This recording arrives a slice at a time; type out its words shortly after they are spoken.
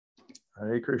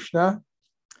Hare Krishna.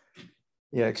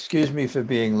 Yeah, excuse me for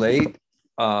being late.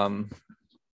 Um,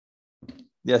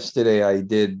 Yesterday I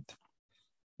did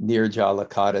Nirjala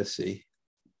Kadasi,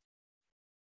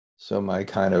 so my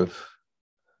kind of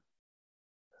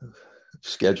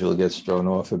schedule gets thrown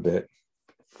off a bit.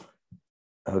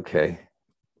 Okay.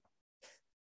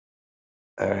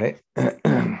 All right.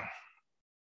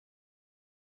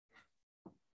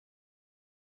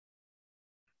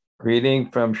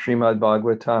 Reading from Srimad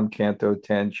Bhagavatam, Canto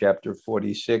 10, Chapter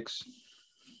 46,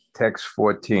 Text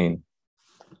 14.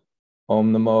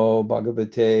 Om Namo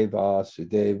Bhagavate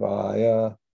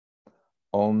Vasudevaya.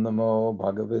 Om Namo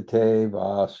Bhagavate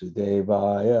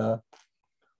Vasudevaya.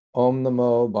 Om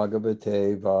Namo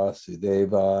Bhagavate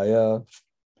Vasudevaya.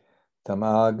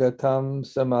 Tamagatam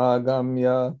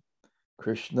Samagamya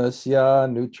Krishnasya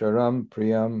Nucharam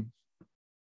Priyam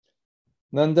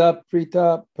Nanda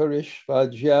Prita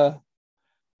Parishvajya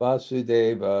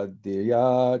Vasudeva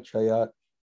Diya Chayat.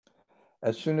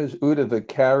 As soon as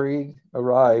Uddhava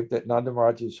arrived at Nanda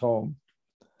Maharaj's home,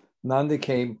 Nanda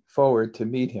came forward to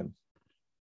meet him.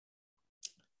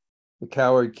 The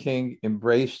coward king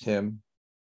embraced him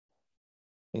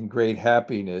in great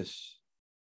happiness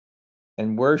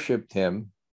and worshipped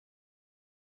him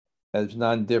as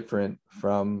non-different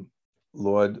from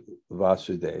Lord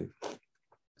Vasudeva.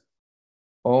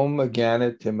 Om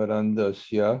Agana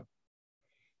Timarandasya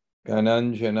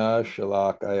Gananjana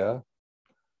Shalakaya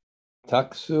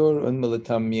Taksur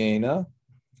Unmilitam Yena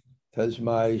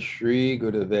Tasmai Shri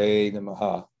Gurave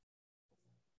Namaha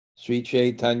Sri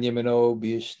Chaitanya Mano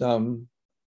Bhishtam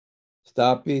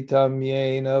Stapitam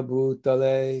Yena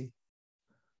Bhutale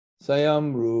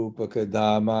Sayam Rupa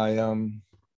Kadamayam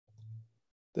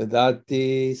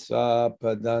Dadati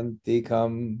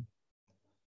Swapadantikam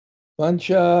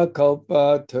Pancha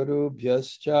Kalpa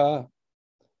Tarubhyascha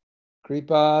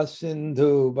Kripa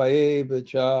Sindhu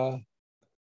Vaevacha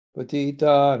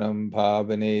Patitanam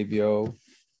Pavanebhyo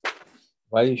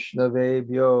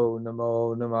Vaishnavebhyo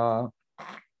Namo Namah.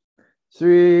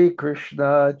 Sri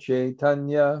Krishna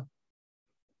Chaitanya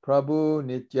Prabhu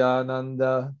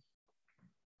Nityananda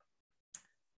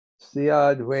Sri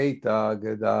Advaita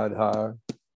Gadadhar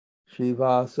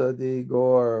Shivasadi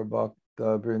Gaur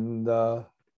Bhakta Vrinda.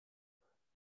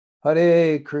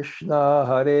 Hare Krishna,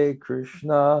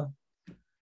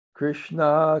 Krishna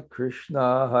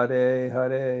Krishna, Hare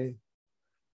Hare,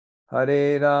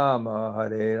 Hare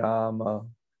Rama,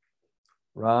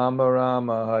 Rama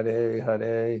Rama, Hare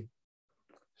Hare.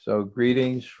 So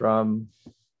greetings from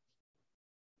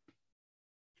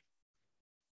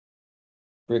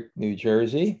Brick, New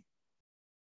Jersey.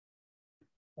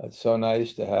 It's so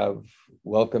nice to have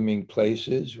welcoming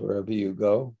places wherever you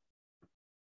go.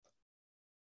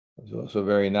 It's also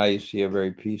very nice here,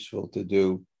 very peaceful to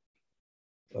do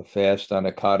a fast on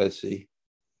Ekadasi.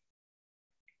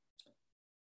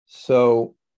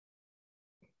 So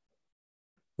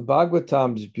the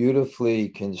Bhagavatam is beautifully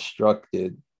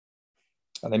constructed.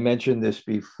 And I mentioned this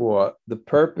before. The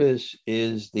purpose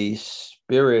is the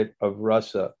spirit of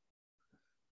rasa,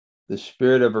 the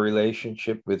spirit of a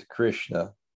relationship with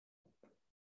Krishna,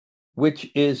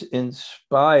 which is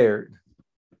inspired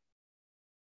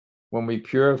when we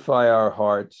purify our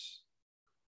hearts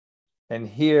and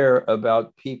hear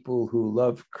about people who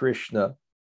love Krishna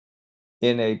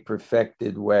in a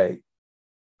perfected way.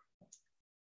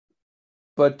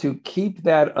 But to keep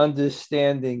that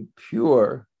understanding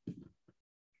pure,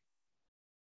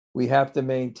 we have to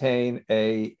maintain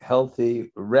a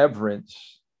healthy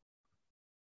reverence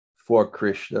for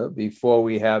Krishna before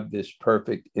we have this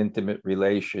perfect, intimate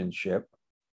relationship.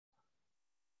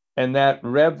 And that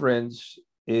reverence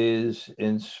is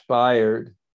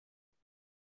inspired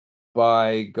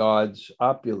by God's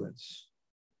opulence.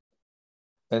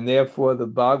 And therefore, the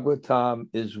Bhagavatam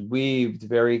is weaved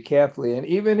very carefully. And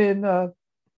even in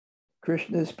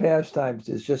Krishna's pastimes,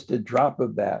 there's just a drop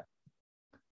of that,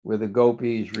 where the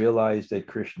gopis realize that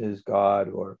Krishna is God,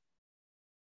 or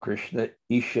Krishna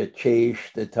Isha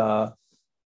Cheshtata.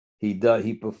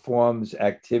 He performs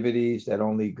activities that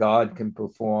only God can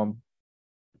perform.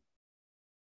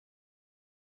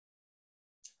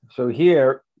 So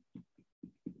here,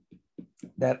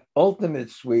 that ultimate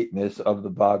sweetness of the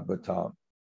Bhagavatam,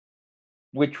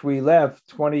 which we left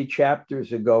 20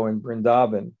 chapters ago in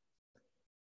Vrindavan,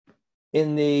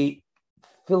 in the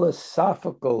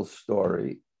philosophical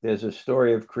story, there's a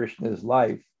story of Krishna's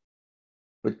life,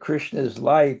 but Krishna's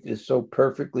life is so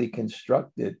perfectly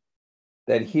constructed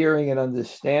that hearing and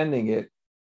understanding it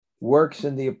works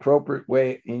in the appropriate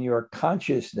way in your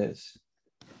consciousness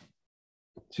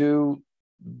to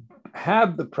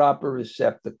have the proper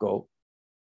receptacle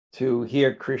to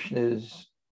hear Krishna's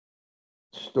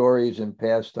stories and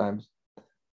pastimes.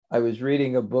 I was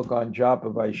reading a book on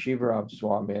Japa by Shivaram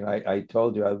Swami, and I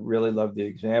told you I really love the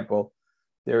example.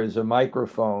 There is a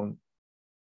microphone.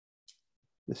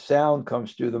 The sound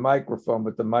comes through the microphone,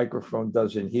 but the microphone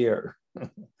doesn't hear.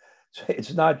 So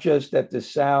it's not just that the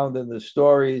sound and the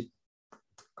stories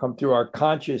come through our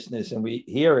consciousness and we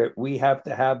hear it. We have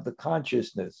to have the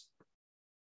consciousness,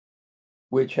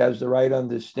 which has the right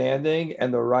understanding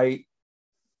and the right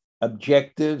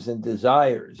objectives and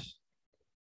desires.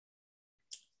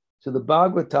 So the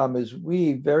Bhagavatam is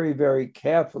weaved very, very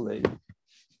carefully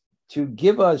to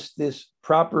give us this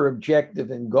proper objective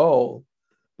and goal,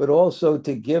 but also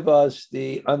to give us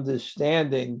the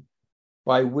understanding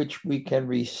by which we can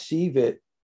receive it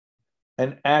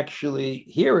and actually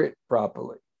hear it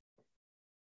properly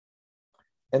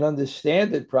and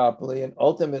understand it properly and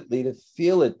ultimately to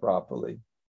feel it properly.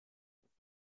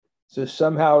 So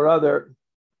somehow or other,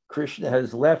 Krishna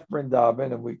has left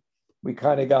Vrindavan, and we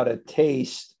kind of got a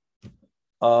taste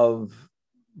of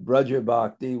Braja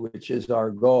Bhakti, which is our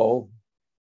goal.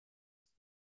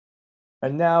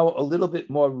 And now a little bit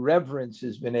more reverence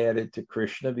has been added to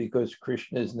Krishna, because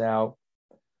Krishna is now,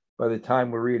 by the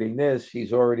time we're reading this,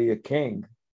 he's already a king.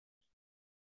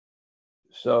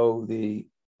 So the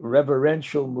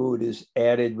reverential mood is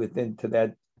added to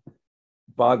that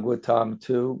Bhagavatam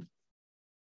too.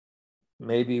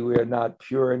 Maybe we're not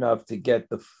pure enough to get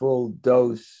the full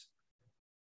dose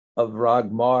of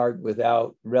Rag Marg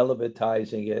without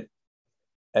relevantizing it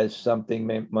as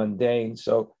something mundane.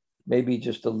 So maybe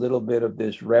just a little bit of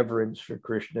this reverence for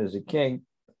Krishna as a king.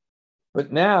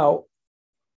 But now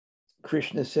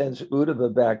Krishna sends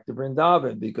Uddhava back to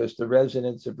Vrindavan because the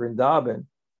residents of Vrindavan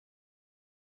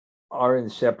are in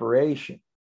separation.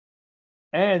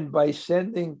 And by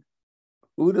sending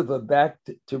Uddhava back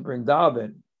to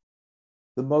Vrindavan,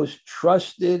 the most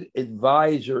trusted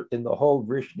advisor in the whole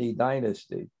Vrishni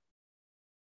dynasty,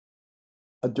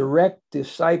 a direct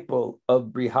disciple of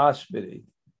Brihaspati,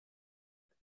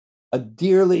 a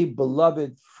dearly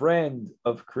beloved friend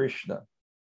of Krishna,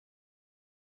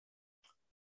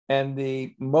 and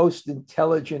the most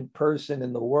intelligent person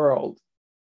in the world,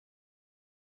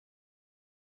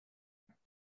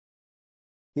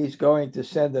 he's going to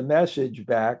send a message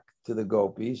back to the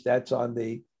gopis. That's on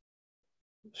the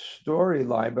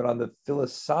storyline, but on the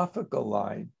philosophical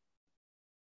line,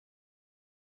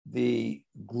 the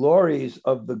glories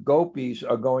of the gopis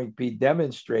are going to be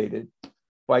demonstrated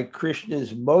by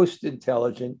Krishna's most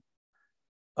intelligent,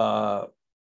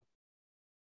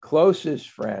 closest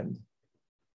friend,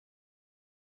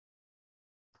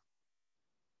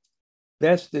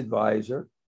 best advisor,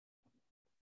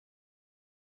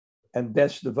 and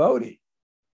best devotee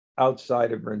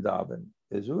outside of Vrindavan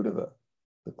is Uddhava,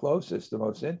 the closest, the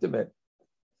most intimate.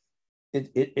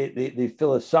 The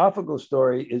philosophical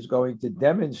story is going to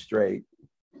demonstrate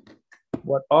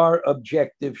what our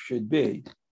objective should be,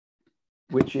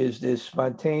 which is this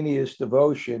spontaneous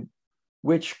devotion,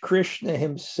 which Krishna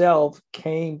himself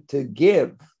came to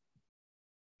give.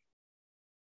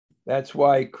 That's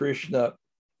why Krishna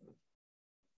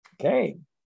came,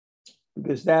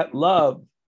 because that love,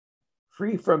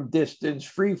 free from distance,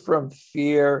 free from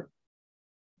fear,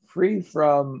 free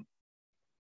from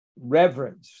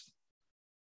reverence,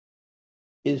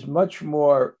 is much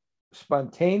more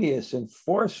spontaneous and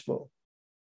forceful.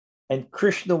 And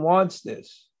Krishna wants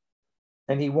this.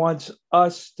 And he wants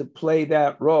us to play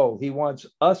that role. He wants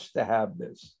us to have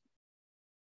this.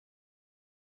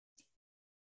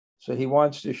 So he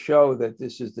wants to show that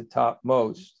this is the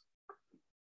topmost.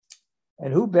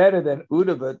 And who better than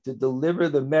Uddhava to deliver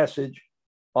the message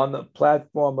on the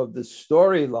platform of the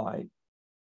storyline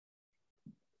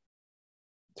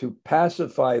to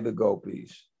pacify the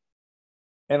gopis,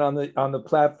 and on the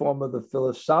platform of the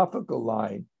philosophical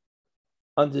line,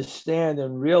 understand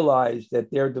and realize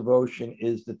that their devotion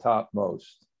is the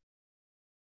topmost,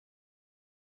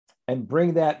 and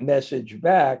bring that message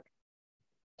back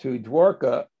to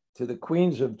Dwarka, to the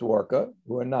queens of Dwarka,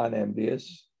 who are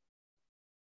non-envious,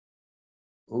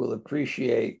 who will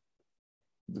appreciate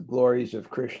the glories of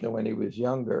Krishna when he was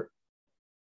younger,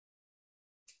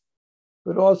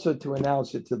 but also to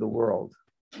announce it to the world.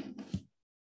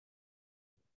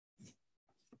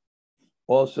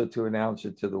 Also to announce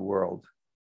it to the world.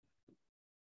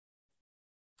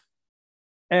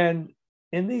 And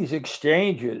in these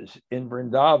exchanges in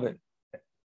Vrindavan,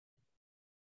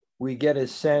 we get a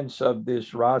sense of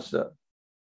this rasa.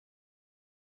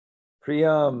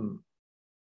 Priyam.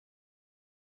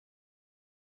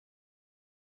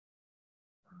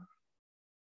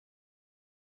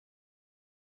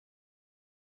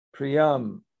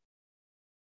 Priyam.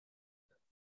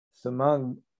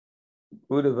 Samang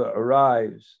Uddhava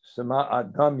arrives,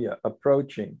 Sama'at Gamya,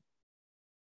 approaching.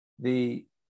 The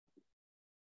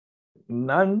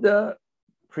Nanda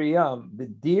Priyam, the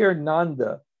dear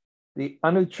Nanda, the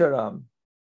Anucharam,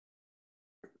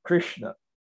 Krishna.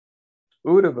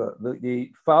 Uddhava,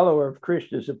 the follower of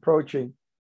Krishna, is approaching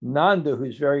Nanda,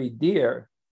 who's very dear,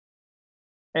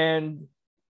 and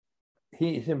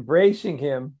he's embracing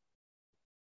him.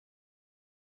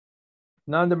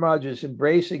 Nanda Maharaj is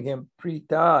embracing him.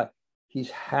 Prita,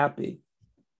 he's happy.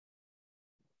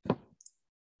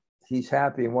 He's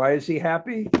happy. And why is he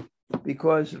happy?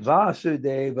 Because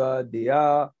Vasudeva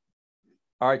Diya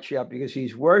Archya, because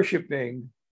he's worshiping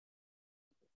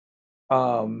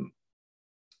Uddhava,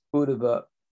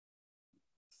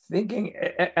 thinking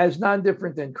as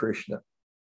non-different than Krishna.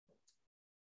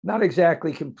 Not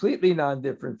exactly completely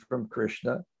non-different from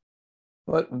Krishna,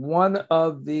 but one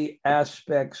of the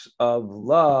aspects of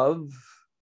love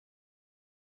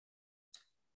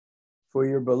for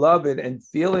your beloved and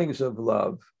feelings of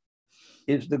love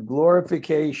is the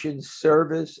glorification,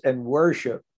 service, and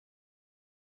worship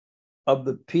of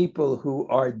the people who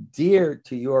are dear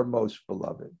to your most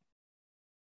beloved.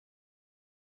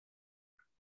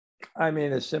 I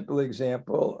mean, a simple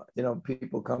example,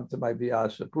 people come to my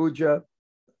Vyasa Puja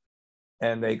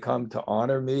and they come to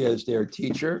honor me as their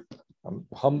teacher. I'm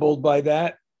humbled by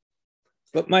that.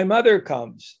 But my mother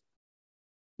comes,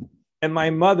 and my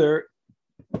mother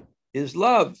is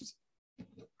loved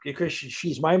because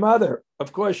she's my mother.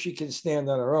 Of course, she can stand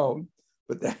on her own,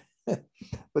 but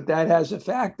that has a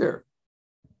factor.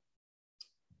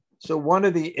 So one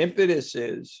of the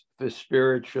impetuses for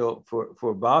spiritual,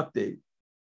 for bhakti,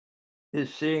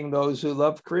 is seeing those who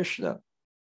love Krishna.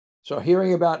 So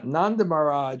hearing about Nanda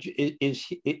Maharaj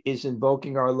is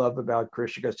invoking our love about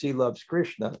Krishna because he loves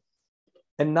Krishna.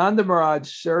 And Nanda Maharaj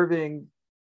serving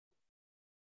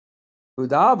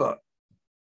Uddhava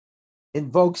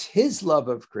invokes his love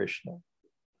of Krishna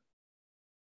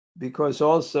because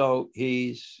also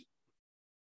he's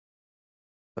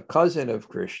a cousin of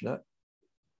Krishna.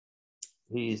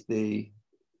 He's the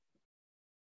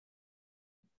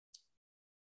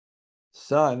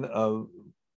son of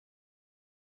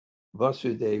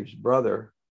Vasudev's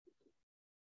brother.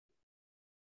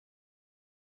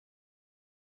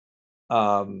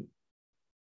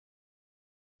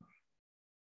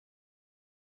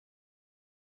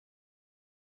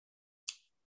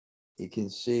 You can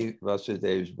see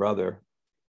Vasudev's brother.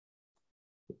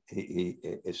 He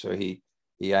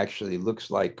actually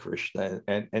looks like Krishna,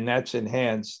 and that's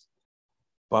enhanced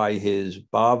by his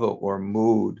bhava or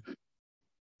mood.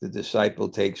 The disciple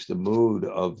takes the mood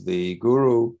of the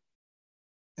guru,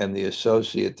 and the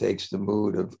associate takes the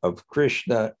mood of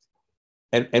Krishna.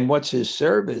 And what's his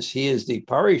service? He is the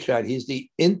parishat, he's the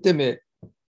intimate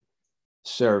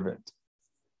servant.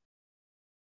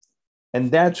 And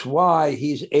that's why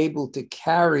he's able to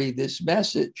carry this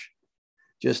message.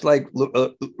 Just like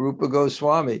Rupa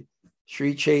Goswami,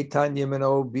 Sri Chaitanya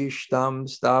Mano Bhishtam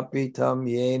Stapitam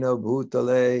Yena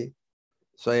Bhutale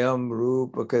Sayam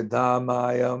Rupa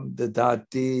Kadamayam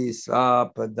Dadati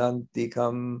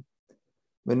Sapadantikam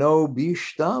Mano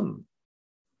Bhishtam.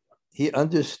 He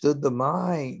understood the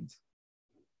mind.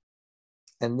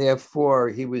 And therefore,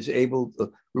 he was able,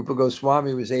 Rupa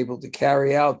Goswami was able to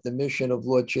carry out the mission of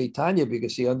Lord Chaitanya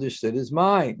because he understood his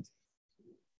mind.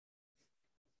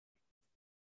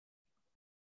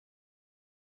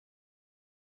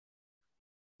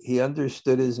 He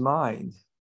understood his mind.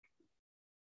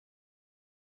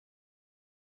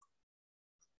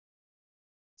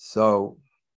 So,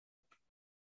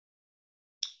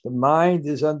 the mind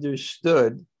is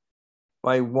understood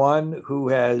by one who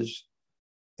has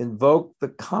invoked the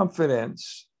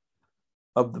confidence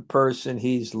of the person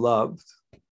he's loved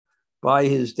by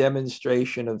his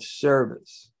demonstration of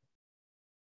service.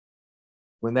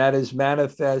 When that is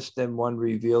manifest, then one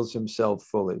reveals himself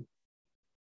fully.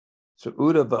 So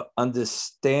Uddhava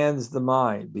understands the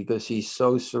mind because he's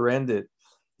so surrendered.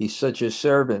 He's such a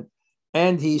servant,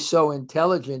 and he's so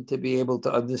intelligent to be able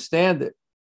to understand it.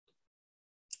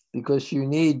 Because you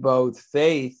need both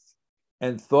faith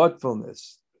and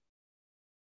thoughtfulness.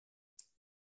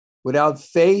 Without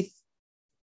faith,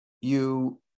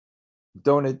 you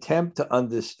don't attempt to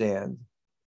understand.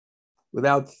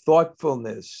 Without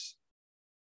thoughtfulness,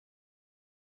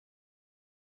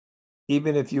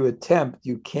 even if you attempt,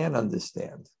 you can't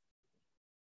understand.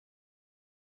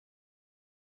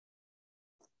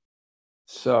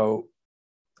 So,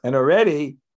 and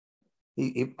already,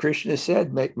 Krishna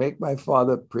said, make my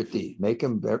father pretty, make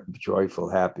him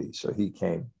joyful, happy. So he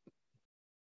came.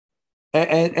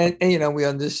 And we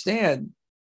understand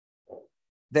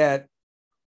that,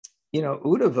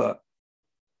 Uddhava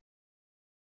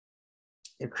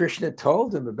And Krishna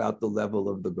told him about the level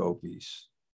of the gopis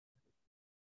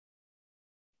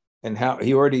and how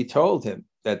he already told him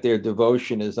that their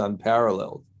devotion is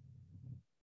unparalleled.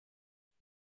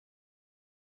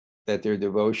 That their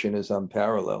devotion is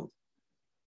unparalleled.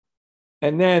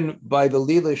 And then by the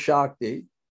Leela Shakti,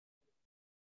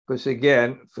 because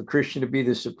again, for Krishna to be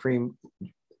the supreme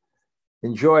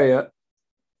enjoyer,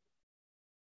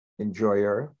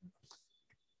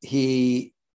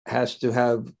 he has to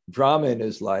have drama in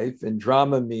his life. And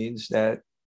drama means that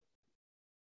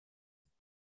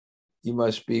you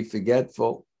must be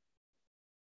forgetful.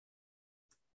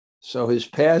 So his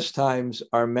pastimes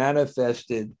are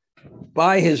manifested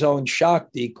by his own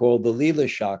Shakti called the Leela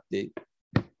Shakti.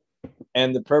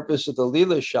 And the purpose of the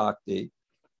Leela Shakti,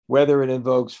 whether it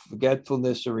invokes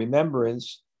forgetfulness or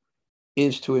remembrance,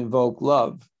 is to invoke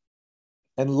love.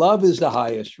 And love is the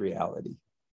highest reality,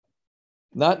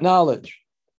 not knowledge.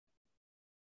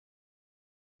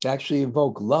 To actually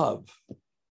invoke love.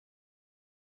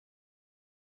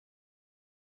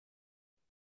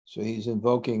 So he's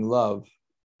invoking love.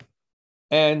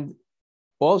 And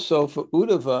also for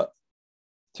Uddhava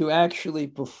to actually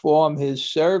perform his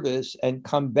service and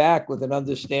come back with an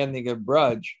understanding of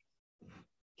Braj,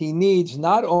 he needs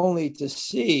not only to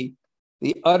see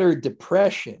the utter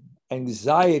depression,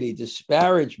 anxiety,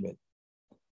 disparagement,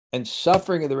 and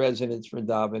suffering of the residents from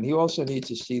Vrindavan, he also needs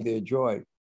to see their joy.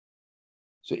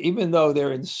 So even though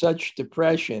they're in such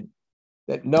depression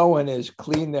that no one has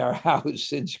cleaned their house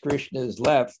since Krishna has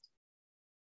left,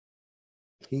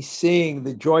 he's seeing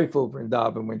the joyful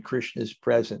Vrindavan when Krishna is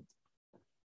present.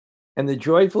 And the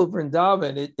joyful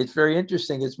Vrindavan, it's very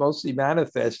interesting. It's mostly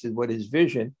manifested, what his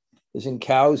vision is, in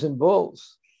cows and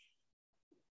bulls.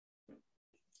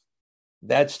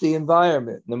 That's the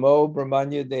environment. Namo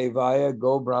Brahmanya Devaya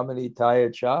Go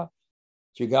Brahmanitaya Cha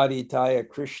Jagaditaya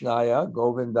Krishnaya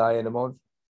Govindaya Namo.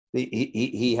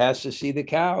 He has to see the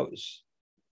cows.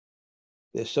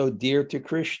 They're so dear to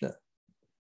Krishna.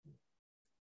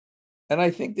 And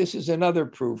I think this is another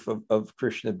proof of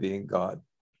Krishna being God.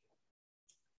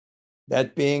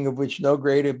 That being of which no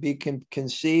greater be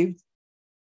conceived.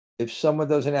 If someone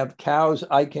doesn't have cows,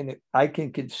 I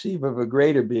can conceive of a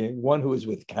greater being, one who is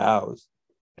with cows.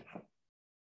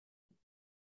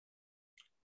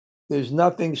 There's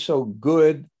nothing so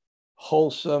good,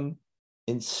 wholesome,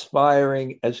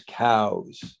 inspiring as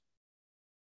cows.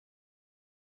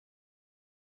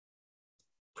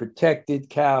 Protected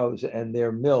cows and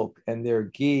their milk and their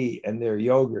ghee and their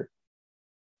yogurt.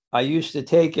 I used to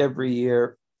take every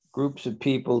year groups of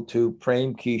people to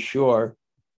Prem Kishore,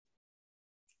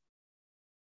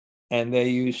 and they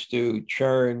used to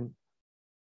churn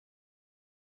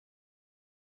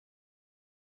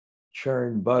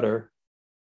butter.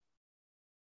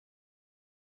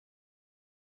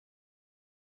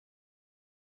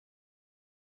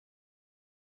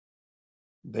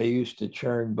 They used to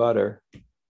churn butter.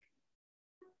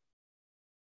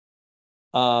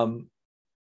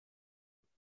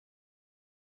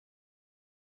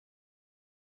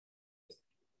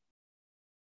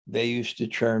 They used to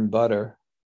churn butter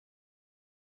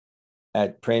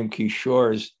at Prem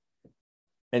Kishore's,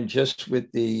 and just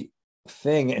with the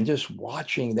thing and just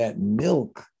watching that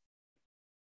milk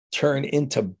turn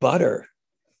into butter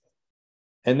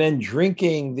and then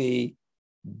drinking the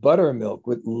buttermilk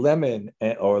with lemon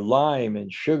or lime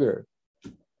and sugar,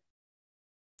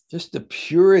 just the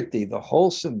purity, the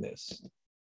wholesomeness,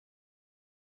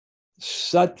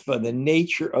 sattva, the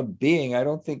nature of being. I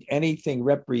don't think anything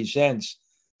represents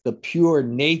the pure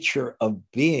nature of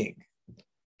being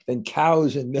than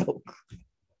cows and milk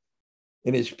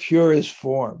in its purest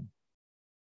form.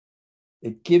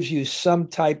 It gives you some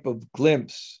type of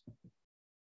glimpse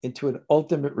into an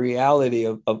ultimate reality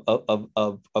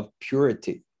of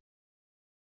purity.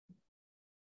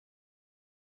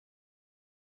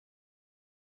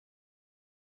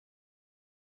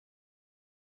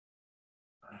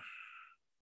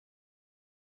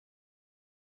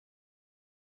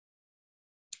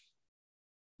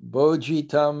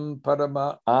 Bojitam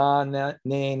parama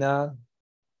anena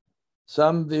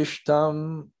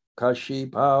samvishtam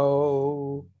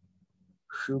kashipao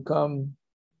shukam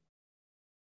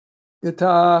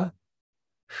gata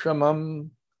shamam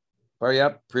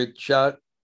paryaprichat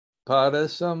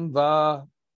parasamva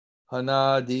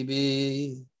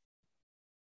hanadibi.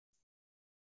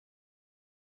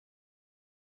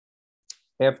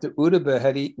 After Uddhava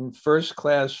had eaten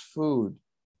first-class food,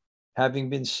 having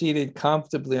been seated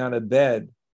comfortably on a bed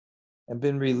and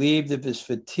been relieved of his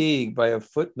fatigue by a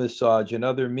foot massage and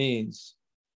other means,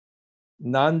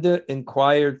 Nanda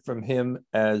inquired from him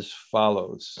as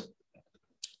follows.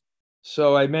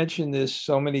 So I mentioned this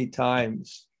so many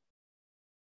times.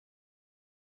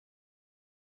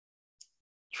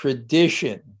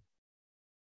 Tradition.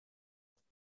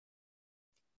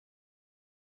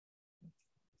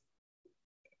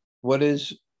 What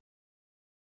is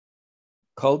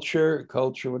culture?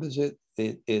 Culture, what is it?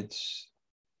 It's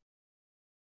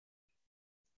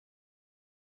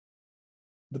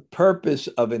the purpose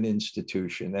of an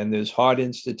institution. And there's hard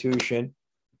institution,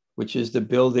 which is the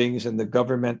buildings and the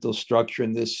governmental structure,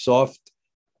 and this soft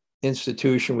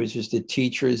institution, which is the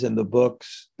teachers and the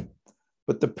books.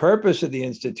 But the purpose of the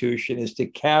institution is to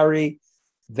carry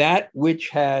that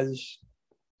which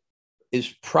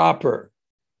is proper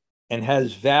and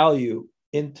has value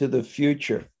into the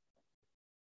future.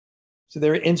 So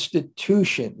there are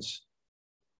institutions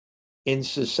in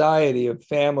society of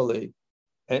family,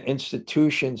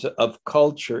 institutions of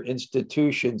culture,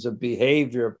 institutions of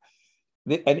behavior.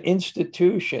 An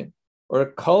institution or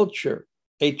a culture,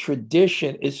 a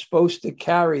tradition is supposed to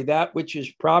carry that which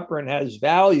is proper and has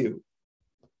value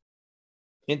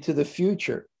into the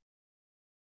future.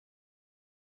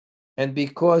 And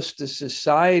because the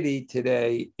society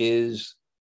today is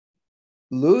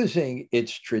losing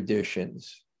its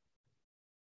traditions,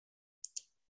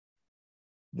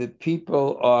 the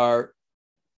people are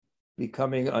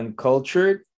becoming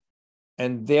uncultured,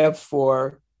 and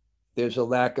therefore there's a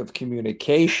lack of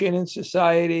communication in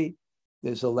society,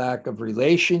 there's a lack of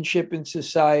relationship in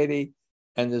society,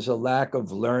 and there's a lack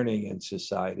of learning in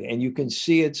society. And you can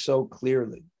see it so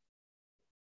clearly.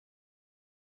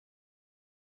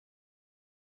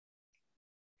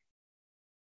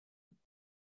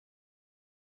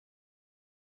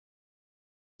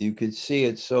 You could see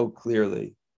it so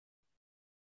clearly.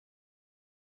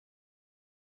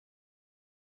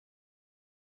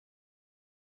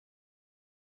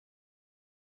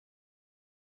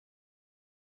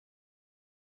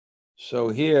 So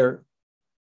here,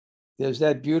 there's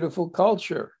that beautiful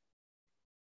culture.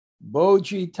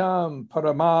 Bojitam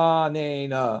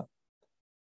Paramanena,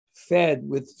 fed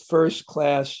with first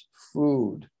class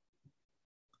food.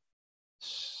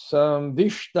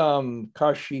 Samvishtam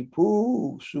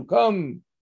Kashipu Sukham,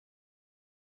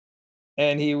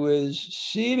 and he was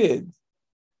seated,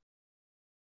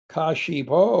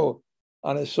 Kashipo,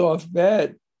 on a soft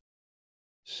bed,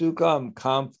 Sukham,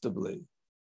 comfortably.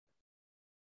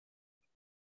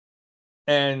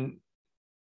 And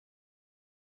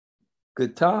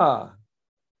Gata,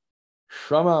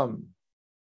 Shramam,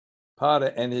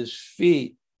 Pada, and his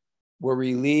feet were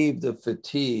relieved of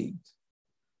fatigue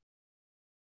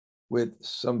with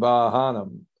Sambhahana,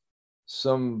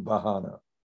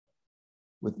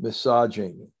 with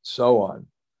massaging, so on.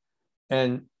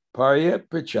 And Paryat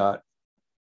Prachat,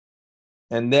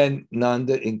 and then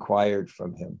Nanda inquired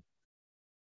from him.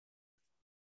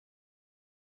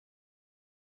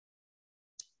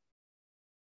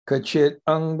 Kachit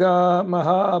Anga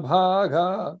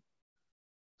Mahabhaga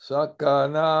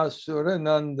Sakana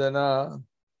Suranandana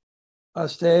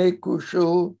Aste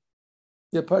Kushu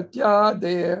Yapatya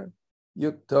there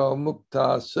Yukta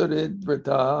Mukta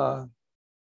Suridvrata.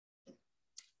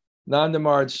 Nanda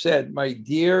Maharaj said, my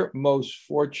dear most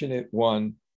fortunate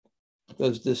one,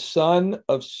 does the son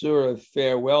of Sura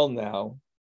fare well now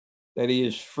that he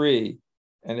is free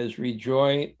and has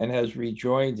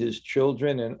rejoined his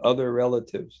children and other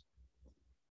relatives?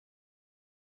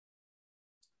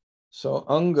 So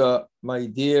Anga, my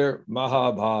dear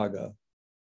Mahabhaga,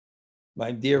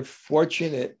 my dear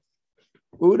fortunate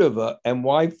Uddhava. And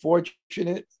why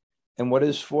fortunate? And what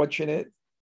is fortunate?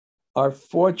 Our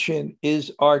fortune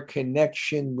is our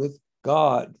connection with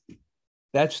God.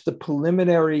 That's the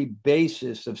preliminary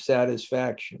basis of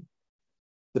satisfaction.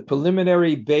 The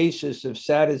preliminary basis of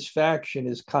satisfaction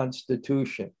is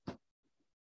constitution,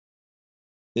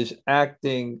 is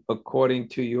acting according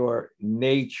to your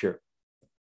nature.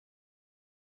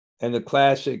 And the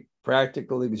classic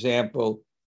practical example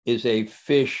is a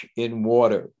fish in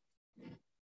water.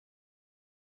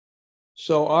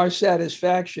 So our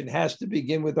satisfaction has to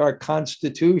begin with our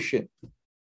constitution.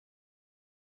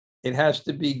 It has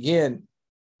to begin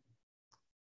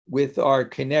with our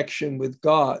connection with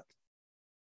God.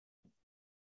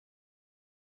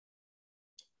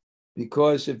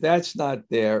 Because if that's not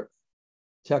there,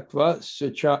 Takva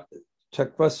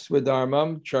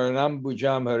Swadharmam Charanam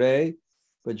Bhujam Hare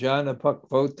Bhajana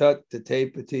Pakvotat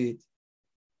Tatepati.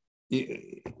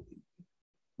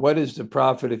 What is the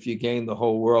profit if you gain the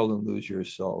whole world and lose your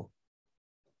soul?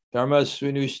 Dharma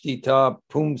Svinustita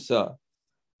Pumsa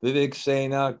Vivek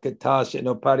Sena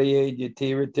Katasino Pariye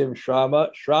Yatiratim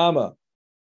Shrama.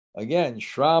 Again,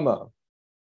 Shrama.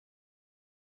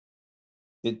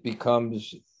 It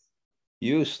becomes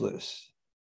useless.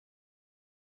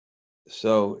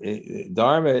 So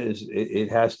Dharma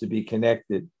it has to be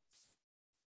connected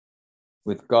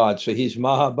with God. So he's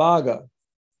Mahabhaga.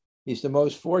 He's the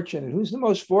most fortunate. Who's the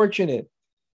most fortunate?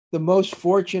 The most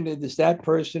fortunate is that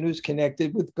person who's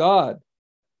connected with God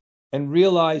and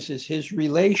realizes his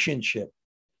relationship,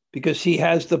 because he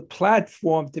has the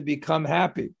platform to become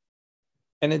happy.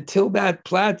 And until that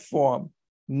platform,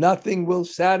 nothing will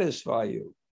satisfy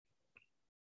you.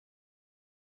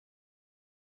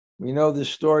 We know the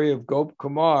story of Gop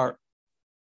Kumar.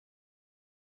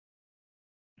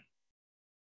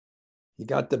 He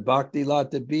got the Bhakti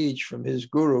Lata Beach from his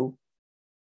guru.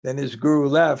 Then his guru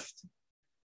left,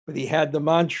 but he had the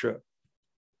mantra.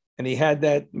 And he had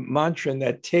that mantra and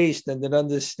that taste and that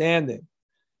understanding.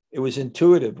 It was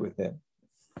intuitive with him.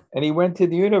 And he went to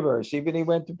the universe. Even he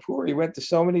went to Puri. He went to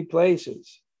so many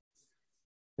places.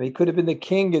 And he could have been the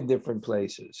king in different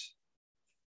places.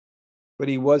 But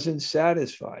he wasn't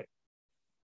satisfied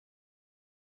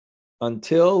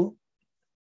until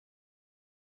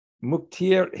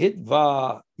Muktir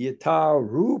Hitva Yatar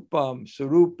Rupam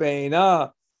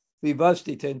Surupena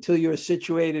Vivastita, until you're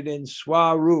situated in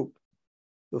Swarup,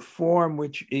 the form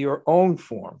which your own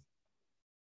form.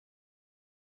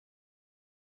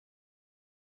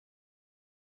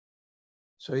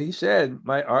 So he said,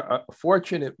 my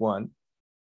fortunate one.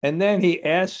 And then he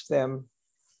asked them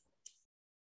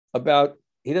about,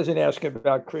 he doesn't ask him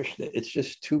about Krishna. It's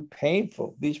just too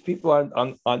painful. These people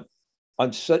on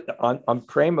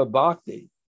prema bhakti,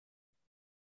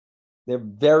 they're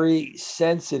very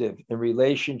sensitive in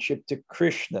relationship to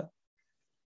Krishna.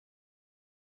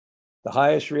 The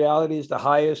highest reality is the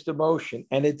highest emotion,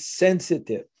 and it's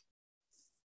sensitive.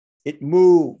 It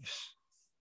moves.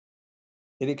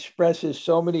 It expresses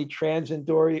so many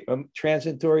transitory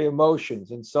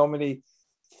emotions and so many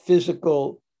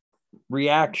physical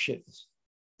reactions,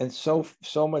 and so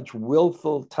much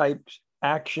willful types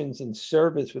actions and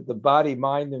service with the body,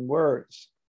 mind, and words.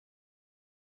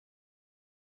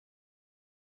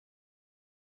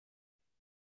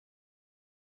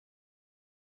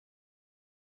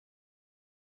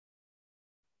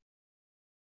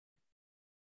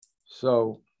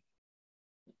 So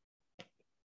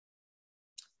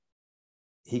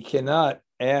he cannot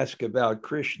ask about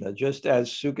Krishna, just as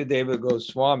Sukadeva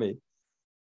Goswami,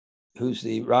 who's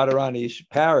the Radharani's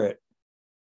parrot,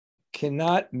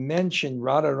 cannot mention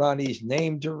Radharani's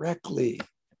name directly.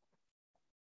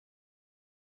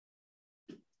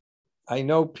 I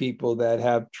know people that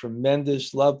have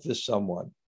tremendous love for someone,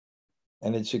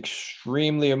 and it's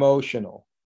extremely emotional.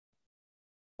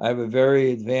 I have a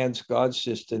very advanced god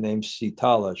sister named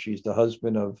Sitala. She's the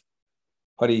husband of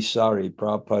Parisari,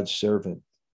 Prabhupada's servant.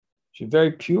 She's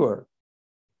very pure.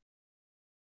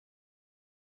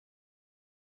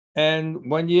 And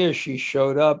one year she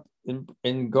showed up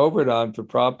in Govardhan for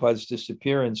Prabhupada's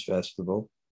disappearance festival.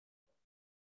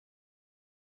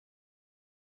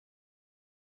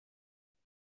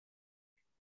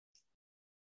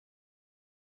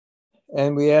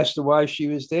 And we asked her why she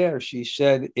was there. She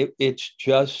said, it's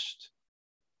just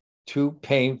too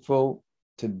painful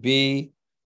to be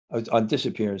on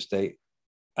disappearance day,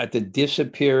 at the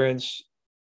disappearance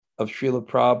of Srila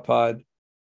Prabhupada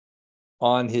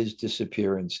on his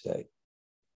disappearance day.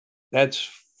 That's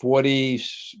 40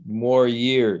 more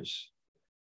years.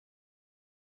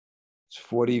 It's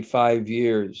 45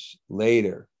 years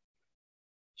later.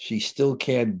 She still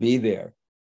can't be there.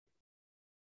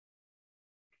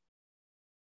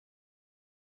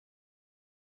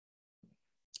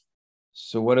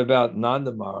 So what about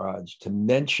Nanda Maharaj? To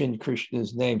mention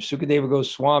Krishna's name, Sukadeva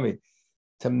Goswami,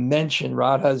 to mention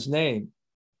Radha's name.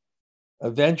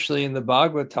 Eventually in the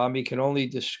Bhagavatam, he can only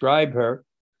describe her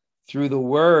through the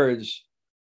words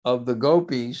of the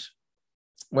gopis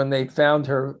when they found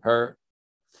her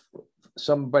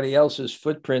somebody else's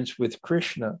footprints with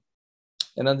Krishna,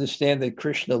 and understand that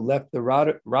Krishna left the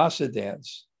rasa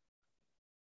dance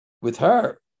with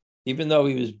her, even though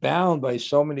he was bound by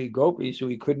so many gopis who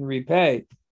he couldn't repay.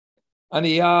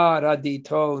 Aniya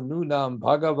radito nunam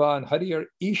bhagavan harir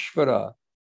ishvara,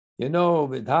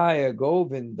 vidhaya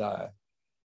govinda.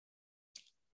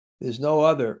 There's no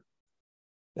other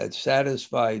that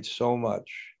satisfied so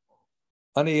much.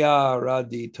 Aniya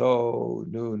radito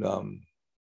nunam.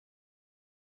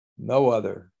 No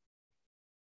other.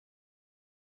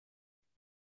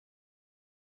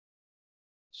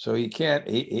 So he can't,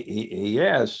 he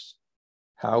asks,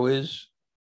 how is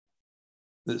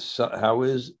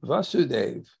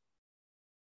Vasudev?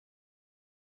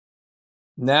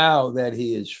 Now that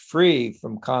he is free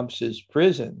from Kamsa's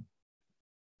prison,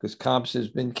 because Kamsa has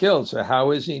been killed. So how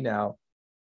is he now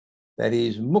that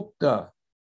he's mukta?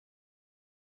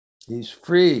 He's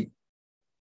free.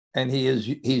 And he's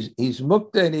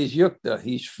mukta and he's yukta.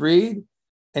 He's freed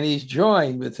and he's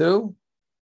joined with who?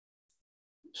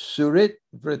 Surit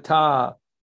Vrata,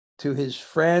 to his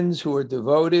friends who are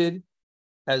devoted,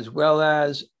 as well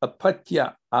as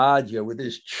apatya adya, with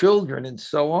his children and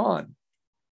so on.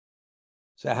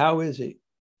 So how is he?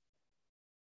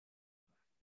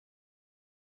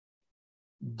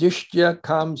 Dishtya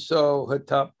kamso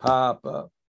hatapapa,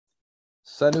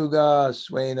 sanuga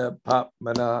swena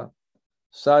papmana,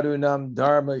 sadunam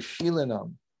dharma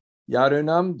shilanam,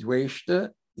 yadunam dveshta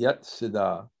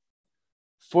yatsida.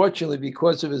 Fortunately,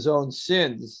 because of his own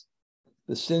sins,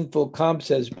 the sinful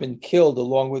Kamsa has been killed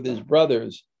along with his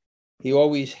brothers. He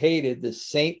always hated the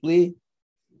saintly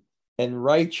and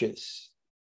righteous.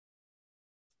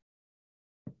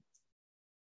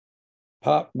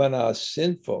 Papmana,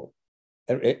 sinful,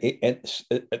 and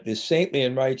the saintly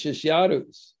and righteous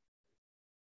Yadus.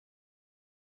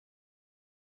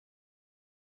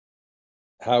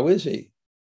 How is he?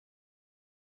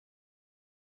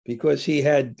 Because he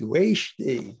had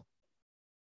dveshti.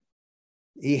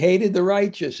 He hated the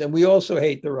righteous, and we also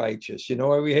hate the righteous. You know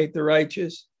why we hate the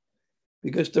righteous?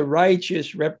 Because the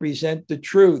righteous represent the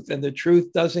truth, and the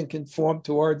truth doesn't conform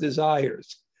to our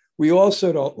desires. We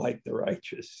also don't like the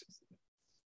righteous.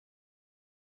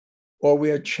 Or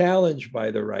we are challenged by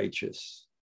the righteous.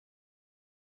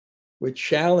 We're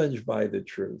challenged by the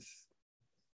truth.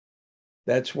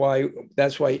 That's why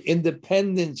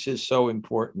independence is so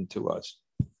important to us.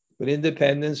 But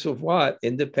independence of what?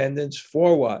 Independence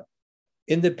for what?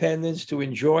 Independence to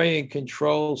enjoy and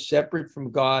control, separate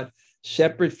from God,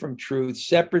 separate from truth,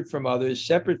 separate from others,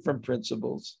 separate from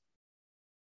principles.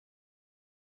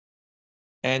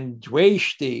 And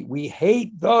dveshti, we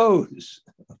hate those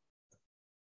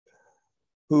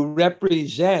who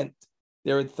represent,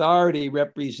 their authority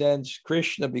represents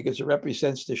Krishna because it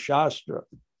represents the Shastra.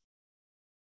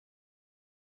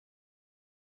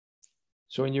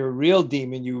 So when you're a real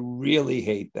demon, you really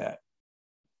hate that.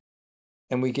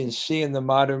 And we can see in the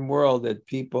modern world that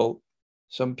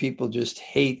some people just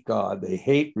hate God. They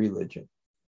hate religion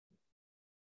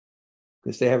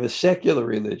because they have a secular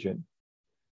religion.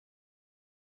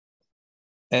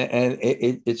 And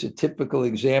it's a typical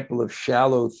example of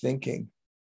shallow thinking,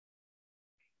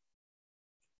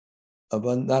 of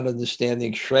not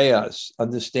understanding shreyas,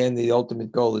 understanding the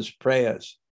ultimate goal is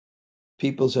prayas,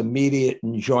 people's immediate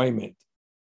enjoyment,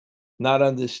 not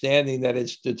understanding that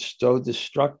it's so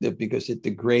destructive because it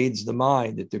degrades the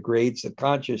mind, it degrades the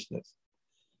consciousness.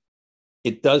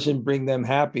 It doesn't bring them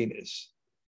happiness.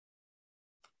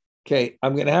 Okay,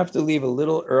 I'm going to have to leave a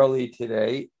little early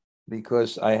today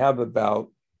because I have about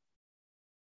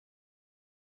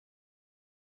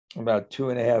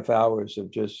 2.5 hours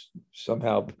of just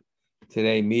somehow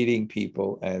today meeting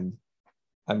people, and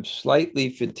I'm slightly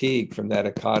fatigued from that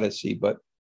Ekadasi, but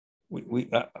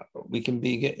we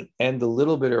can end a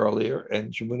little bit earlier.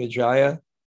 And Jamuna Jaya,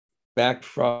 back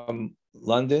from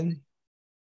London.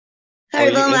 Hi,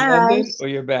 are you in London or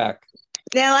you're back?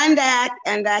 No, I'm back.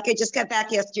 I just got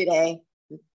back yesterday.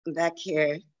 I'm back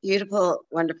here. Beautiful,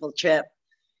 wonderful trip.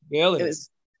 Really? It was,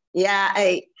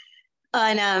 yeah.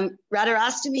 On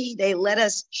Radharastami, they let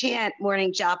us chant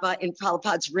morning japa in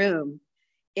Prabhupada's room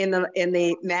in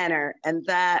the manor, and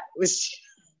that was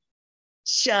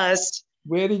just.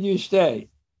 Where did you stay?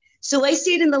 So I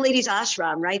stayed in the ladies'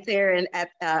 ashram right there, and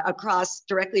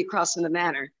directly across from the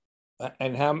manor.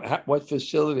 And what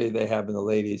facility they have in the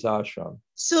ladies' ashram?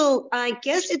 So I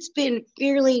guess it's been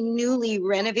fairly newly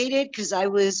renovated because I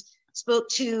spoke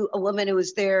to a woman who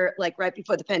was there like right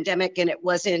before the pandemic, and it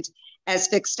wasn't as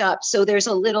fixed up. So there's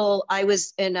it's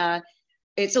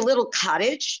a little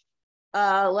cottage,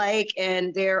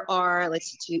 and there are,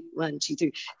 let's see, 1, 2,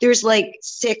 3. There's like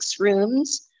 6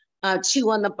 rooms, 2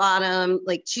 on the bottom,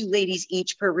 like 2 ladies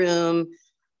each per room,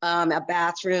 a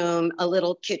bathroom, a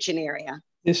little kitchen area.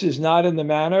 This is not in the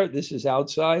manor. This is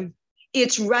outside.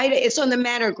 It's on the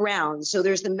manor grounds. So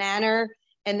there's the manor,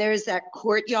 and there's that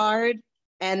courtyard,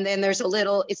 and then there's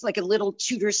it's like a little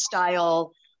Tudor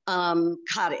style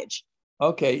cottage.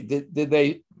 Okay. Did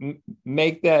they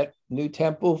make that new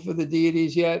temple for the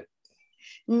deities yet?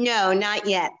 No, not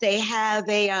yet. They have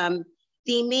they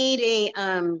made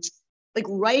like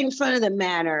right in front of the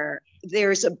manor,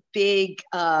 there's a big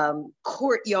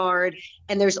courtyard,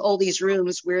 and there's all these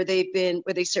rooms where they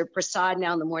serve prasad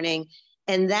now in the morning.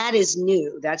 And that is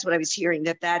new. That's what I was hearing,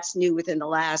 that's new within the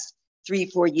last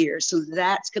 3-4 years. So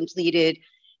that's completed.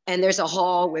 And there's a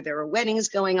hall where there are weddings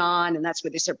going on, and that's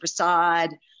where they serve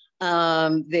prasad.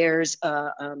 There's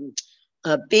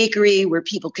a bakery where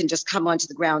people can just come onto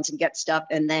the grounds and get stuff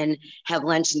and then have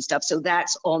lunch and stuff. So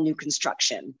that's all new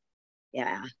construction.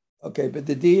 Yeah. Okay, but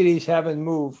the deities haven't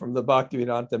moved from the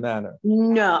Bhaktivedanta Manor.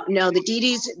 No,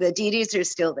 the deities are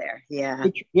still there. Yeah.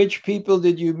 Which people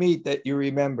did you meet that you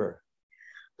remember?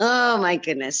 Oh my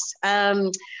goodness.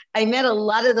 I met a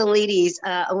lot of the ladies.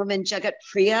 A woman, Jagat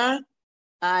Priya.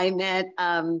 I met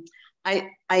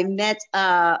I met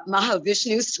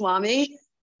Mahavishnu Swami.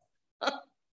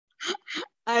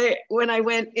 When I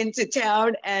went into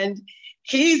town, and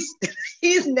he's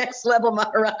he's next level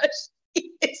Maharaj.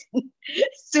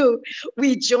 So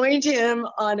we joined him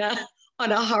on a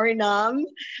Harinam.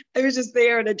 I was just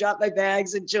there and I dropped my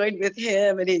bags and joined with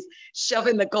him, and he's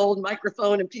shoving the gold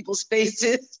microphone in people's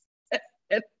faces.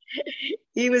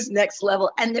 He was next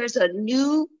level. And there's a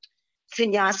new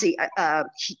sannyasi.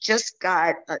 He just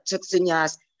took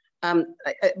sannyas. I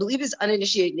believe his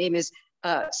uninitiated name is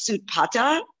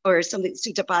Sutpata or something,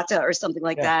 Sutapata or something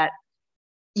like that.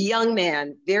 Young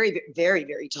man, very, very,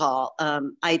 very tall.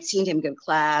 I'd seen him in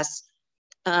class.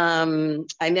 I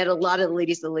met a lot of the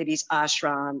ladies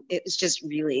ashram. It was just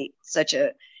really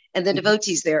and the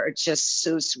devotees there are just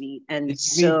so sweet and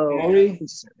so.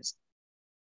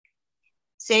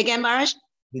 Say again, Maharaj?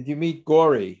 Did you meet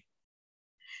Gauri?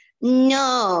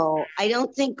 No, I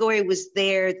don't think Gauri was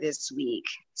there this week,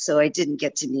 so I didn't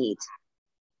get to meet.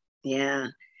 Yeah.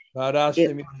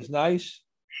 Radhastami was nice?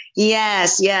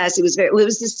 Yes. It was it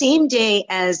was the same day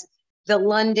as the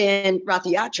London Rath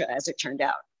Yatra, as it turned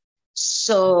out.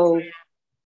 So,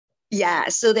 yeah,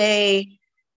 so they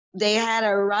had a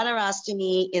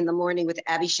Radharastami in the morning with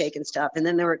Abhishek and stuff, and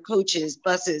then there were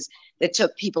buses that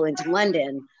took people into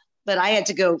London. But I had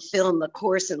to go film the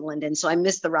course in London, so I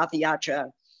missed the Rath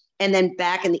Yatra. And then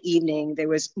back in the evening, there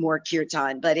was more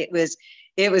kirtan. But it was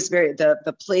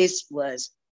the place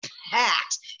was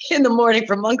packed in the morning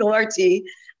for Mangal Arti.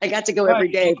 I got to go every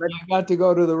day. But you got to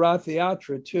go to the Rath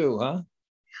Yatra too, huh?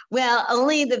 Well,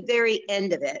 only the very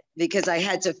end of it, because I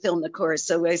had to film the course.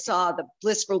 So I saw the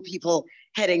blissful people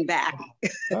heading back.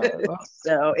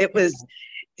 So it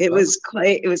was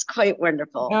quite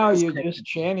wonderful. Now you're just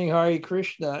chanting Hare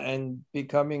Krishna and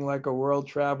becoming like a world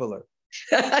traveler.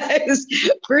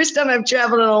 First time I've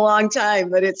traveled in a long time,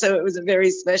 but it was very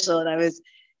special, and I was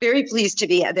very pleased to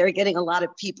be. They're getting a lot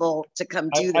of people to come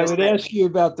do this. I would ask you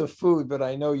about the food, but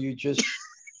I know you just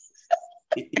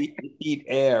eat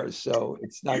air, so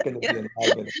it's not going to be an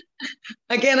argument.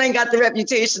 Again, I got the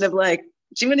reputation of like,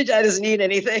 Jivanajai doesn't eat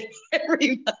anything.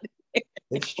 Everybody.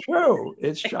 It's true.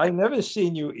 I've never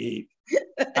seen you eat.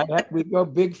 We go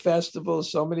big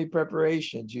festivals, so many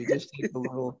preparations. You just take a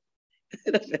little.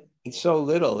 It's so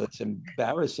little. It's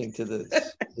embarrassing to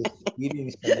this eating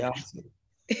sannyasi.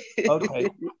 Okay.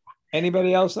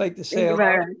 Anybody else like to say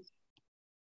hello?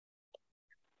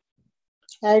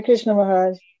 Hare Krishna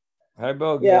Maharaj. Hi,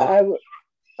 Bogi. Yeah,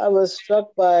 I was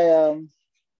struck by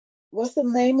what's the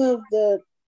name of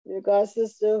your god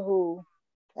sister who,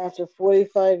 after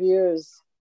 45 years,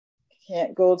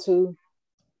 can't go to.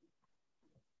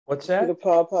 What's that? The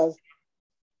Prabhupada.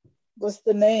 What's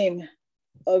the name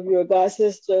of your god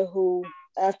sister who,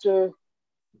 after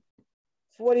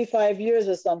 45 years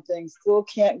or something, still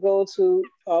can't go to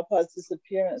Prabhupada's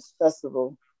disappearance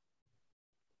festival?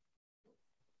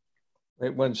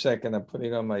 Wait 1 second. I'm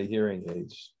putting on my hearing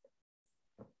aids.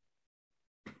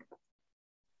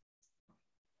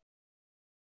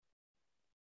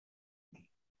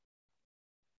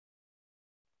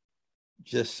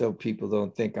 Just so people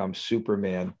don't think I'm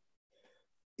Superman,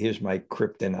 here's my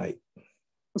kryptonite.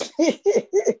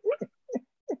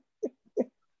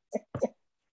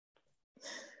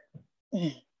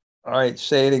 All right,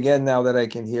 say it again now that I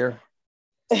can hear.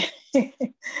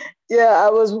 Yeah, I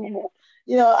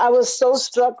was so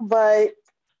struck by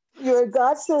your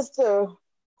god sister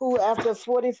who, after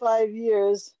 45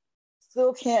 years,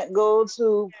 still can't go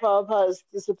to Prabhupada's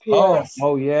disappearance.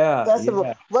 Oh yeah. Festival.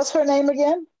 Yeah. What's her name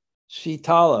again?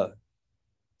 Sitala.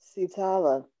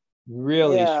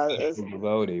 Really special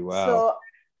devotee. Wow.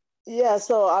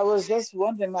 So I was just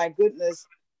wondering, my goodness,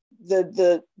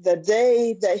 the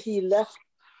day that he left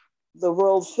the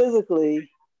world physically,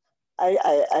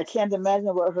 I can't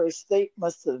imagine what her state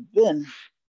must have been.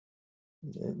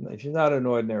 She's not an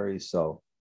ordinary soul.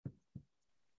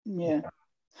 Yeah.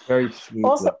 Very sweet.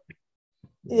 Also,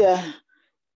 yeah.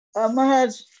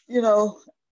 Maharaj,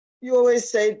 you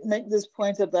always make this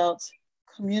point about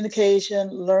communication,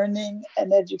 learning,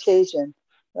 and education,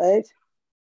 right?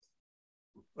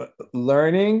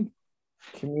 Learning,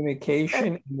 communication,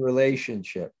 and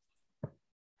relationship.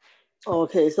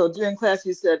 Okay, so during class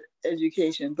you said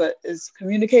education, but it's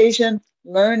communication,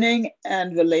 learning,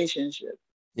 and relationship.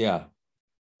 Yeah.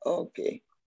 Okay.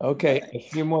 Okay, right. A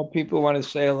few more people want to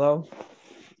say hello.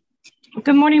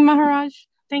 Good morning, Maharaj.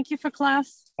 Thank you for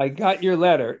class. I got your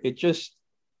letter. It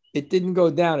didn't go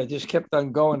down. It just kept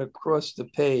on going across the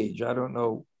page. I don't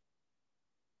know.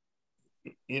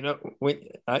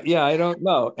 I don't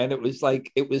know. And it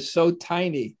was so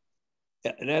tiny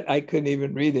that I couldn't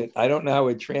even read it. I don't know how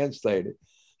it translated,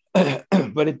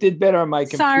 but it did better on my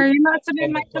computer. Sorry, it must have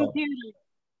been my computer.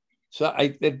 So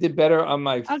it did better on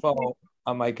my phone,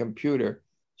 on my computer.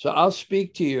 So I'll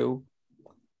speak to you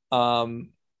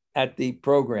at the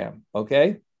program,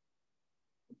 okay?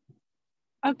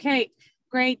 Okay,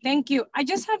 great, thank you. I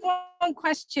just have one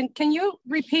question. Can you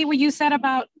repeat what you said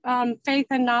about faith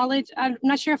and knowledge? I'm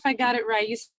not sure if I got it right.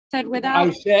 You said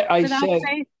without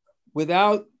faith?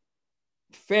 Without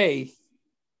faith,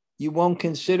 you won't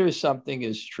consider something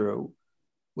as true.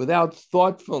 Without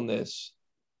thoughtfulness,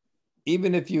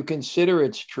 even if you consider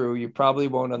it's true, you probably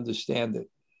won't understand it.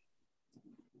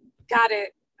 Got it.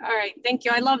 All right, thank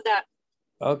you. I love that.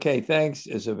 Okay, thanks,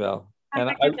 Isabel. And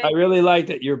I really like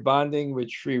that you're bonding with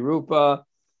Sri Rupa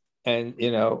and,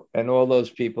 and all those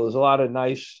people. There's a lot of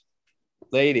nice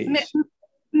ladies.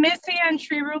 Missy and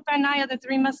Sri Rupa and I are the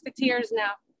three musketeers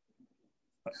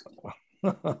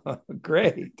now.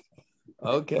 Great.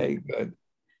 Okay, good.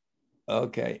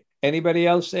 Okay. Anybody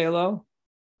else say hello?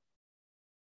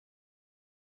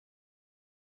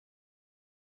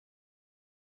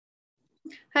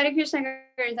 Hare Krishna,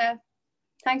 Gurudev.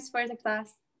 Thanks for the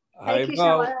class. Hare Krishna,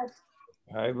 Maharaj.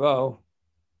 Haribo.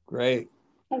 Great.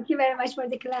 Thank you very much for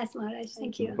the class, Maharaj.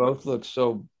 Thank you. You both look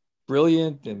so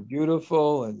brilliant and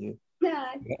beautiful, and you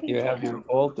have your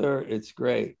altar. It's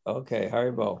great. Okay,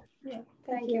 Haribo. Yeah.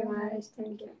 Thank you, Maharaj.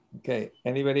 Thank you. Okay.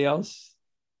 Anybody else?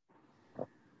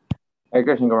 Hare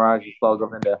Krishna, Maharaj. Lal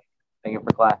Govinda. Thank you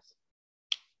for class.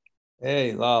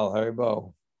 Hey, Lal,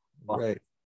 Haribo. Great.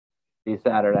 See you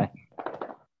Saturday.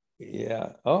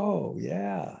 Yeah. Oh,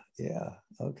 yeah. Yeah.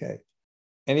 Okay.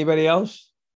 Anybody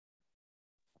else?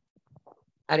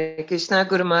 Hare Krishna,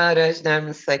 Guru Maharaj,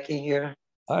 Dharmasaki here.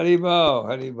 Haribo,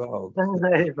 Haribo.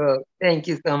 Haribo. Thank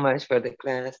you so much for the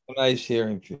class. Nice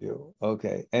hearing from you.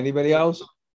 Okay. Anybody else?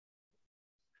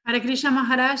 Hare Krishna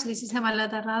Maharaj, this is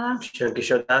Hemalata Radha.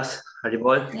 Shankishar Das,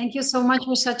 Haribol. Thank you so much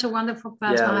for such a wonderful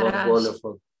class, Maharaj.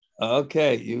 Wonderful.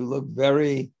 Okay, you look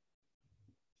very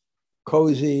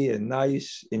cozy and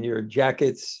nice in your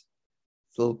jackets.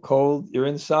 It's a little cold. You're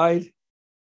inside?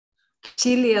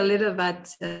 Chilly a little, but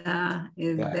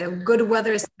the good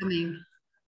weather is coming.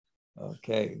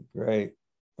 Okay, great.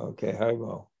 Okay,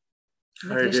 Haribo.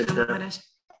 Hare Krishna Maharaj.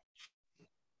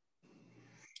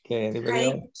 Okay, anybody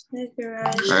else?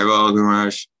 Haribo, Guru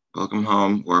Maharaj. Welcome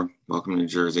home, or welcome to New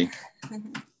Jersey.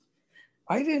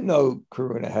 I didn't know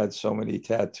Karuna had so many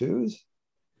tattoos.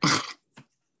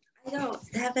 I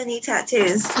don't have any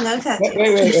tattoos. No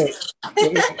tattoos.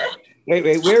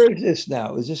 Wait. Where is this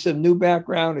now? Is this a new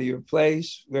background or your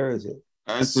place? Where is it?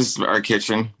 This is our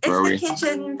kitchen. It's the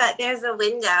kitchen, but there's a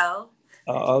window.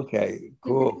 Oh, okay.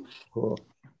 Cool.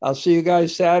 I'll see you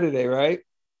guys Saturday, right?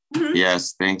 Mm-hmm.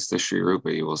 Yes, thanks to Sri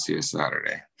Rupa, you will see us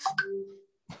Saturday.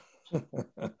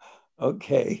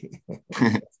 Okay.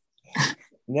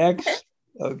 Next.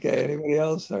 Okay, anybody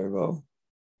else? Haribo.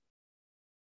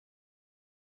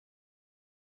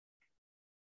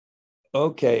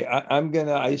 Okay,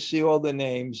 I see all the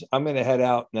names. I'm gonna head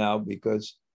out now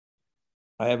because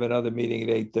I have another meeting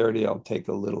at 8:30. I'll take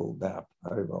a little nap.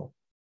 Haribo.